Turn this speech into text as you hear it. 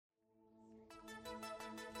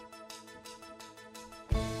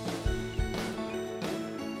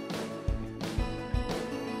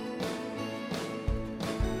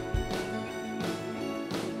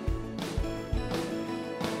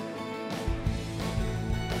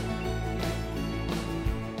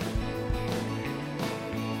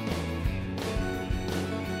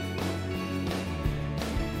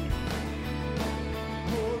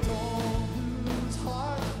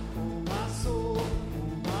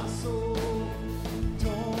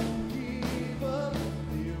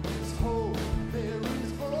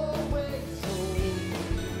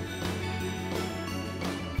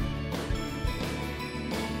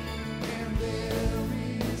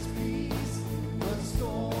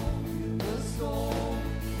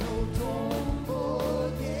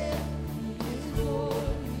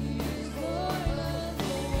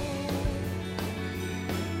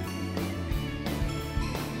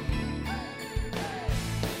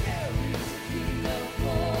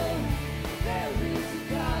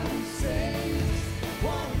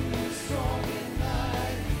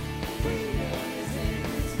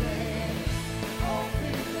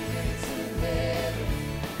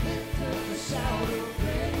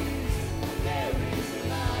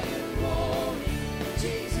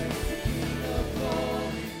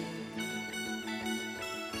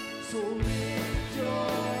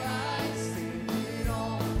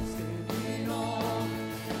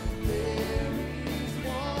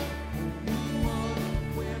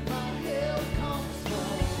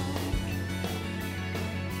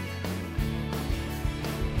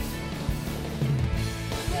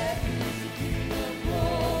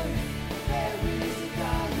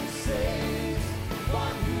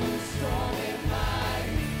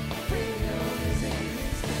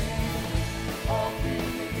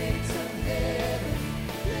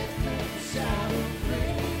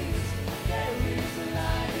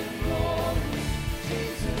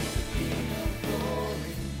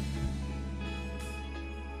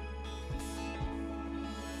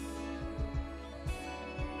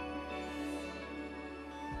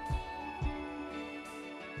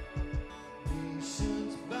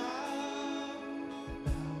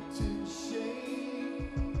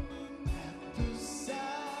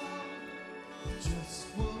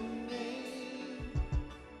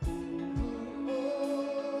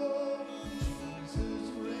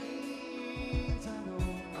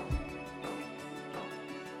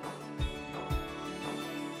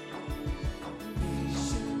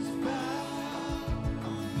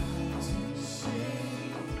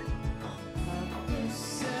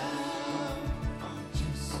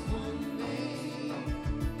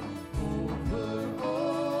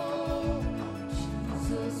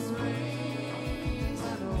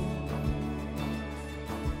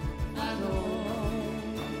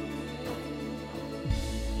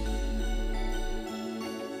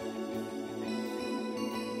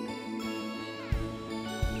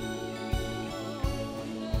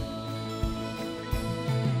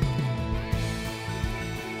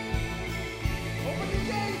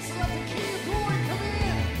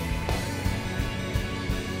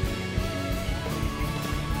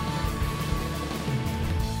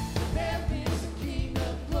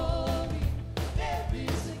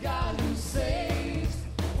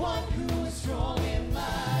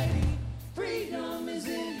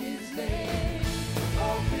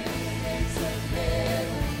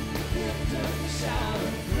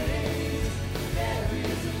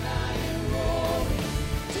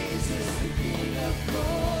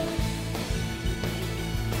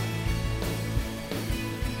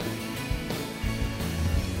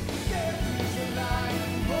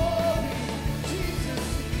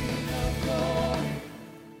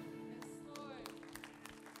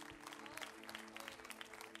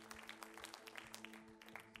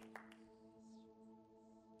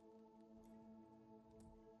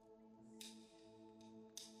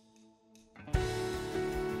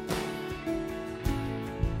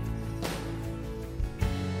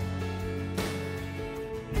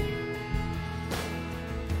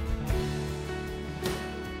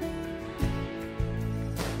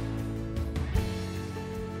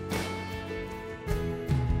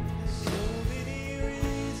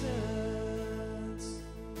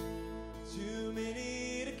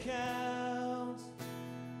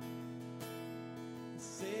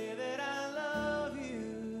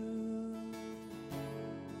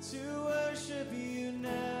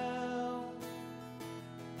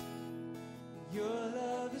Your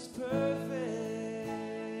love is perfect.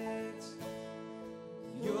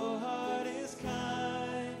 Your heart is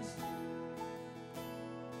kind.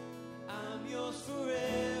 I'm yours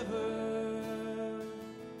forever.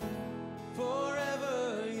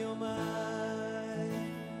 Forever you're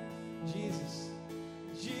mine. Jesus,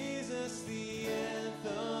 Jesus, the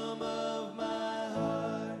anthem of my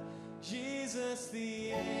heart. Jesus,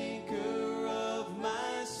 the anchor of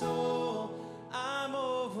my soul. I'm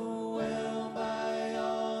overwhelmed by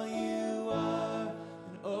all you are,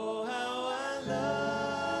 and oh how I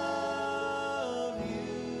love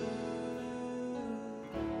you.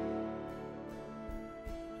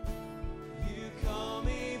 You call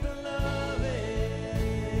me beloved,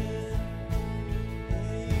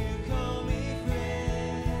 and you call me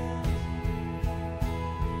friend.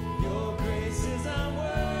 Your grace is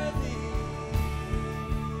unworthy.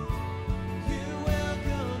 You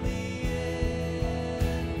welcome me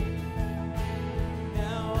in.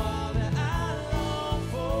 Now all that I long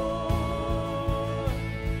for,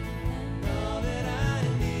 and all that I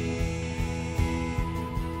need,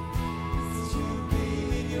 is to be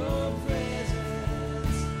in your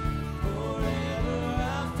presence. Forever I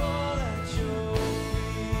fall at your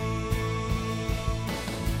feet.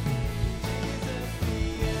 Jesus, the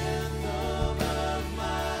anthem of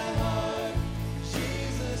my heart.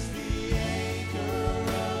 Jesus, the anchor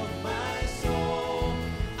of my soul.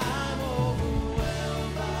 I'm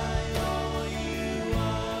overwhelmed by all you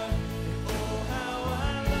are. Oh, how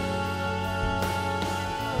I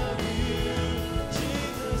love you.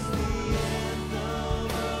 Jesus, the anthem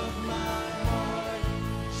of my heart.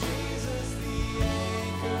 Jesus, the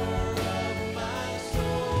anchor of my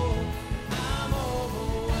soul. I'm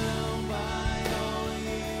overwhelmed by all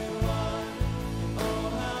you are. Oh,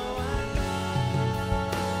 how I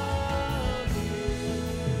love you.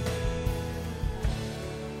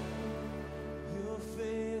 You're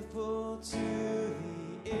faithful to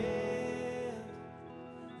the end.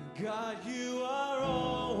 God, you are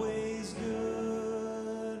always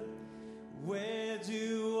good. Where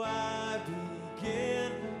do I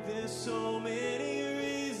begin? There's so many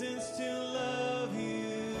reasons to love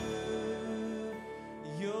you.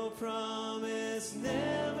 Your promise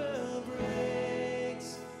never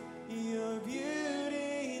breaks. Your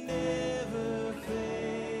beauty never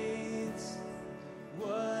fades.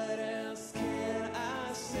 What else can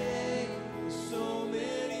I say? There's so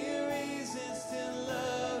many reasons to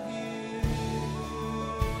love you.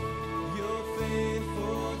 You're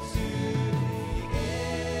faithful to the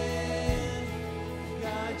end.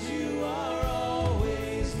 God, you are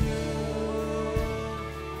always good.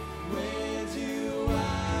 Where do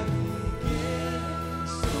I begin?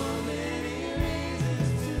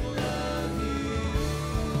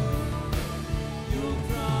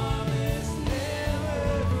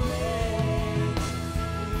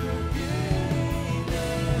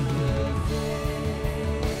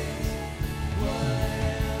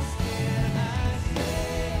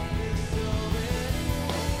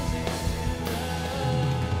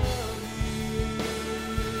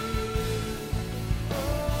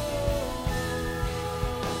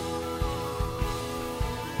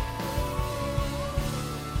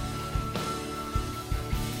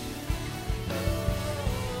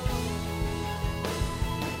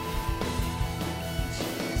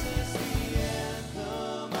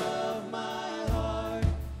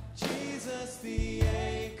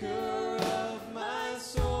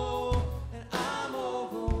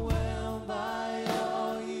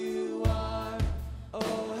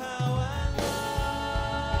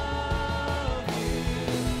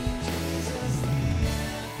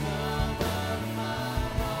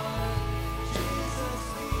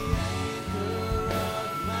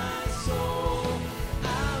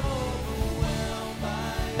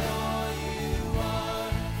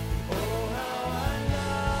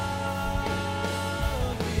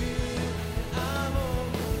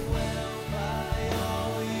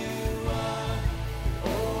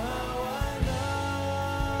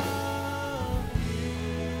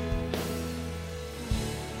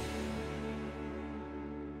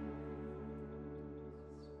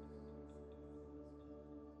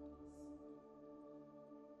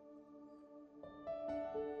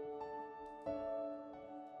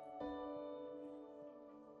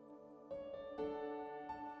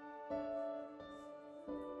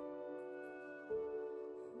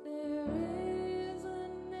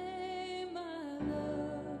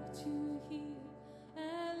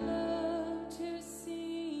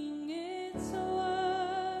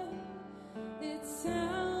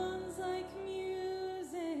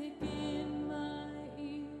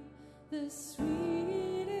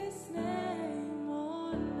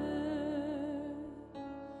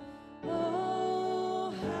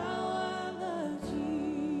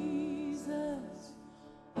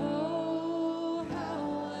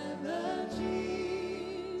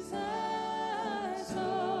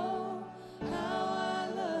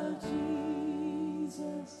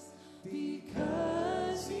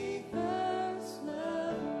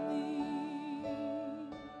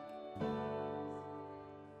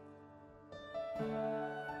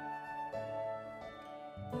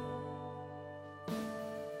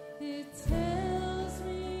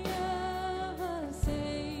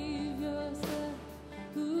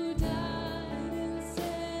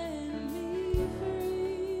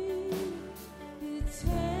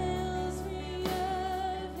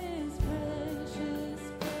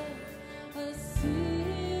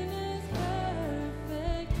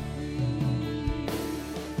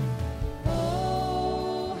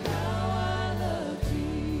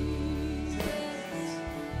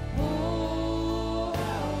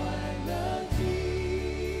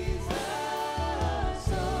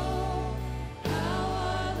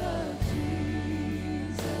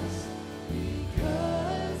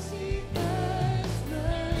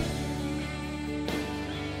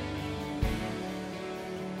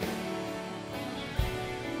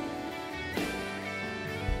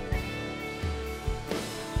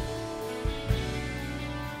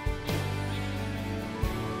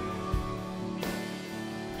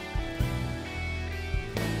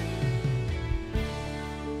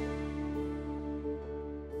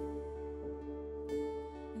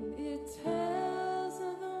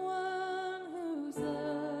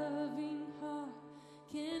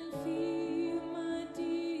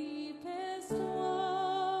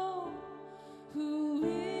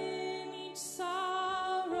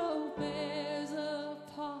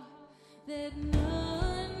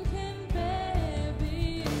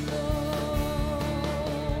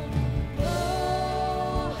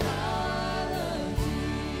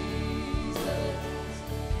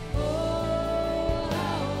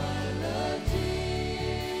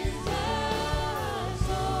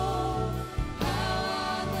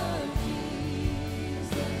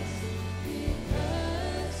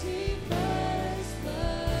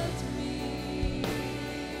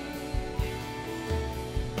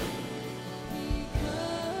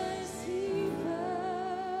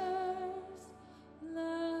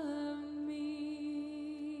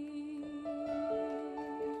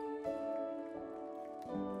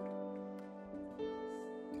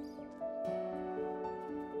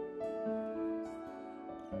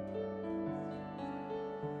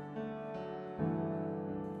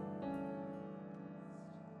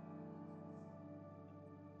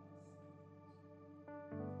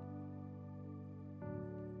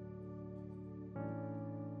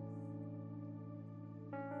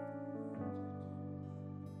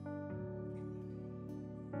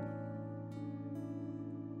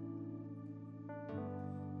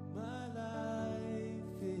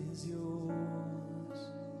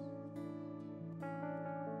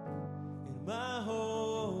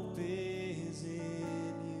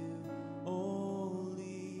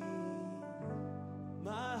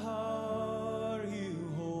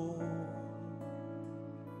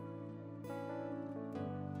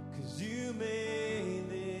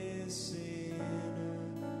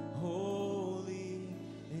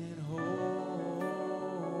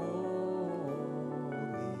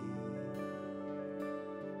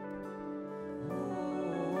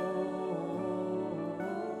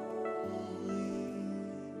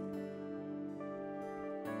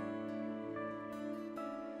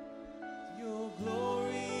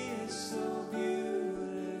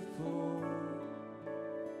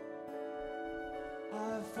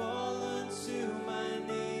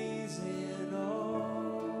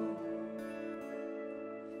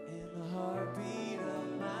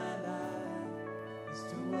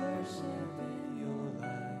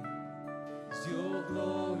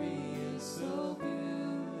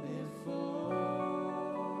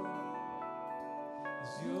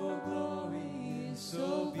 Your glory is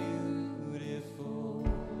so beautiful.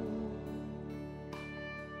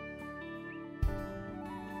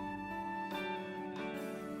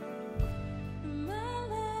 My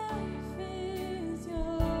life is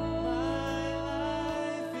yours, My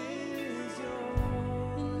life is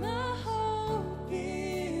yours. and my hope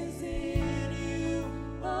Is in you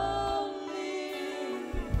only.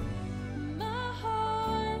 My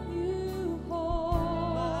heart you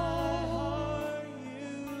hold, my heart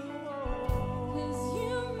you hold. 'cause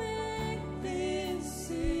you make This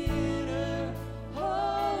sinner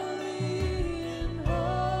holy and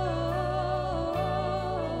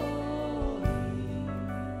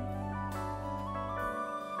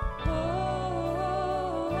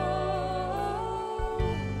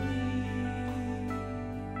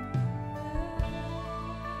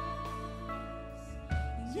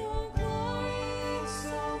Your glory is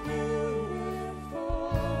so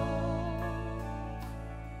beautiful.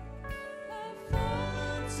 I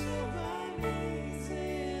fall to my knees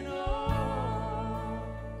in awe.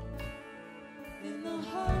 in the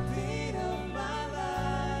heartbeat of my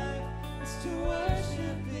life is to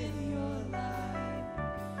worship in your light.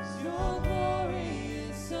 'Cause your glory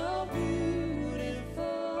is so beautiful.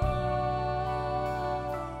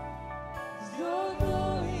 'Cause your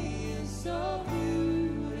glory is so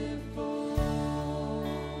beautiful.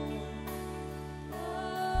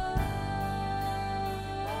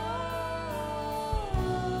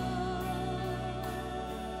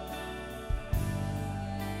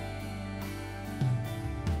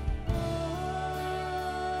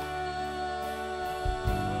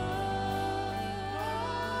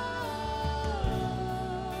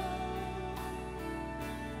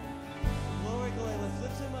 Glory, glory, let's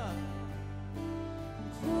lift him up.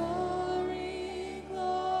 Glory,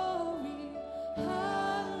 glory,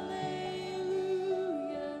 hallelujah.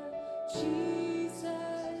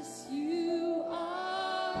 Jesus, you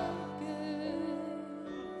are good.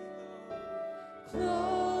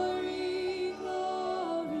 Glory,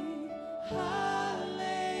 glory, hallelujah.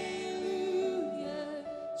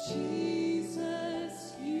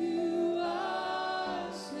 Jesus, you are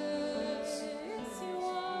good. Yes, you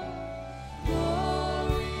are.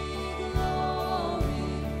 Glory, glory,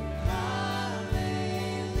 hallelujah.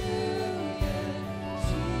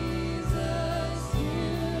 Jesus,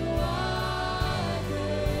 you are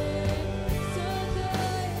good, so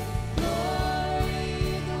good.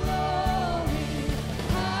 Glory, glory,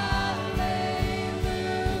 hallelujah.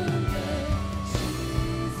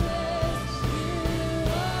 Jesus,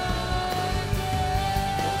 you are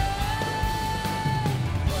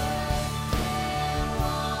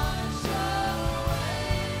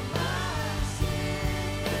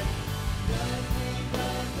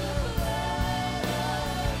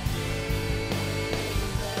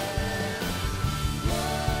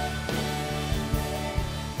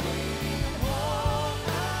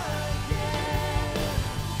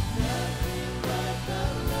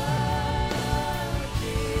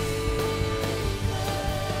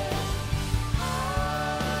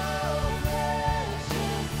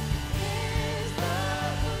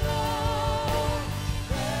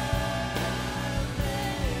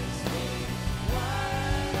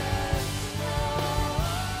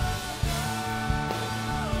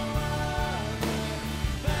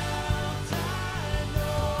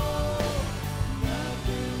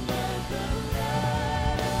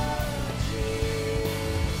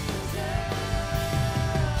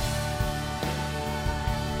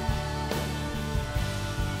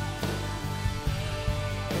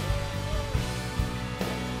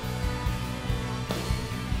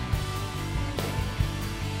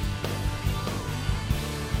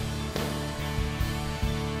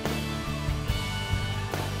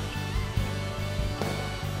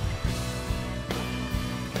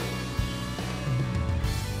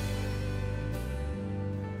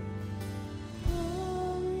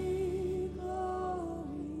Glory, glory,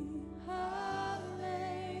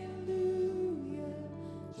 hallelujah.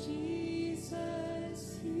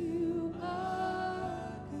 Jesus, you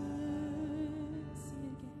are good.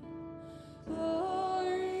 Sing it again.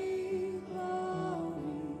 Glory,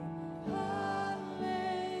 glory, hallelujah.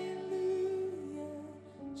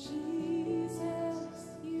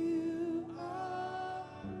 Jesus, you are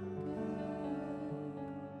good.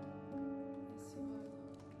 Yes, you are,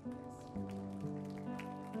 Lord.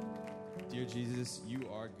 Dear Jesus, you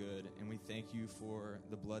are good, and we thank you for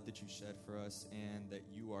the blood that you shed for us and that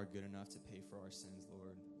you are good enough to pay for our sins,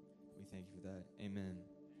 Lord. We thank you for that. Amen.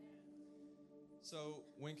 So,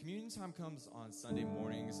 when communion time comes on Sunday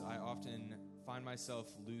mornings, I often find myself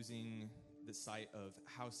losing the sight of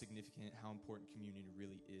how significant, how important communion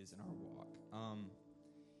really is in our walk.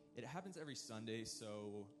 happens every Sunday,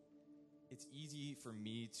 so it's easy for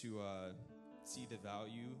me to see the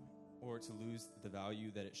value or to lose the value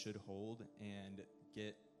that it should hold and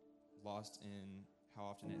get lost in how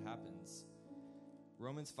often it happens.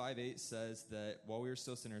 Romans 5:8 says that while we were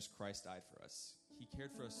still sinners, Christ died for us. He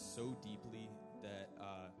cared for us so deeply that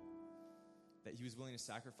he was willing to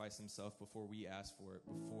sacrifice himself before we asked for it,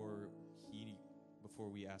 before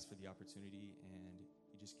we asked for the opportunity, and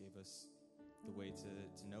he just gave us the way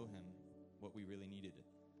to know him, what we really needed.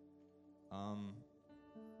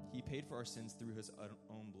 He paid for our sins through his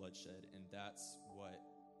own bloodshed, and that's what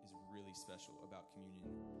is really special about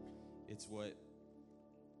communion. It's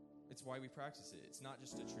why we practice it. It's not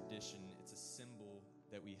just a tradition, it's a symbol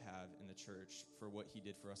that we have in the church for what he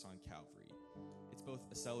did for us on Calvary. It's both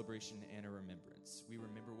a celebration and a remembrance. We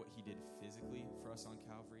remember what he did physically for us on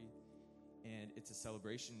Calvary, and it's a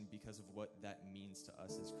celebration because of what that means to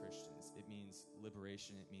us as Christians. It means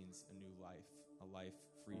liberation, it means a new life, a life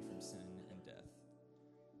free from sin and death.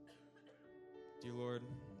 Dear Lord,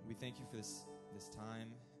 we thank you for this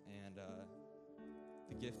time and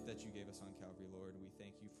the gift that you gave us on Calvary, Lord. We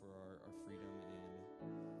thank you for our freedom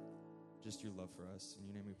and just your love for us. In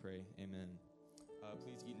your name we pray, amen.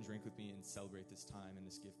 Please eat and drink with me and celebrate this time and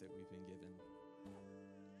this gift that we've been given.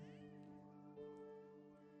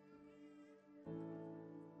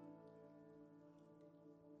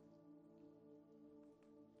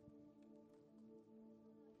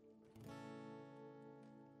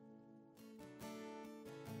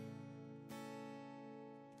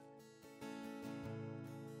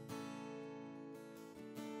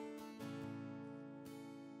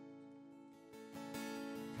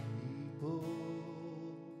 People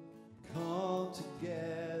come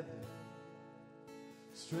together,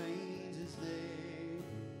 strangers,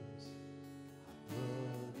 neighbors,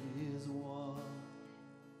 blood is one.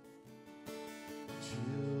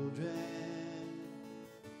 Children,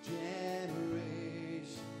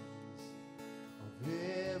 generations of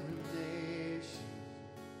every nation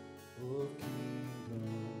of kingdom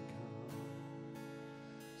come.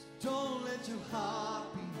 So don't let your heart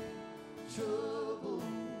be troubled.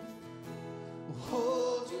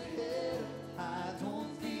 Hold your head up high,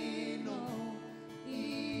 don't fear no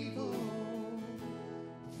evil.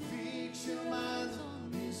 Fix your minds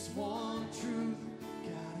on this one truth: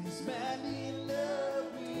 God is madly in love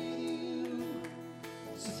with you.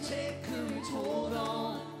 So take courage, hold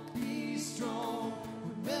on, be strong.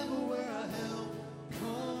 Remember where our help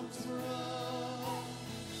comes from.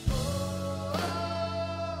 Whoa.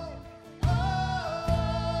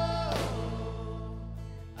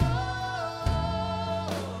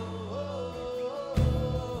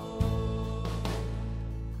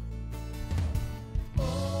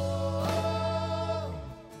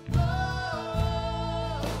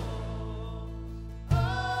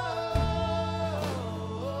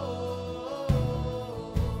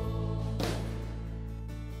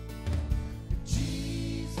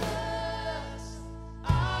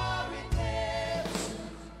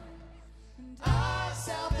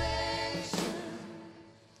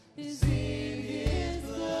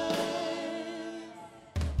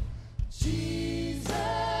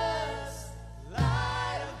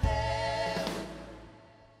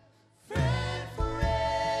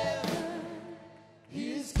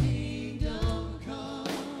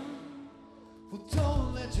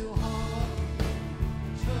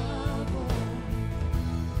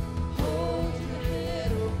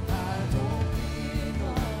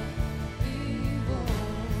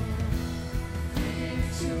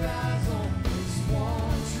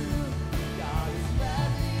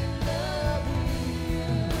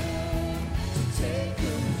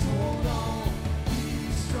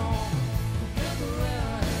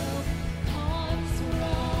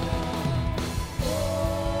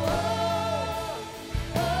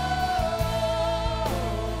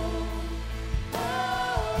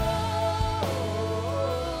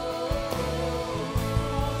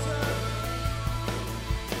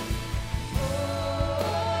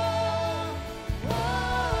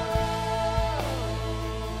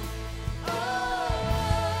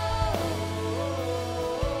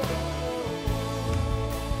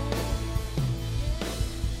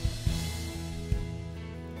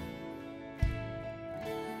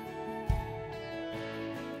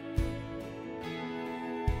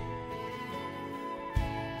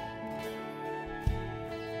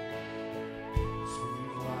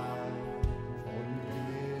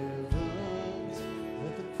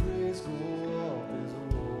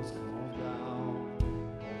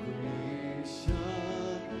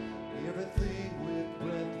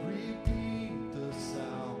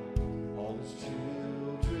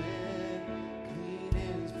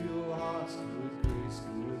 God's good.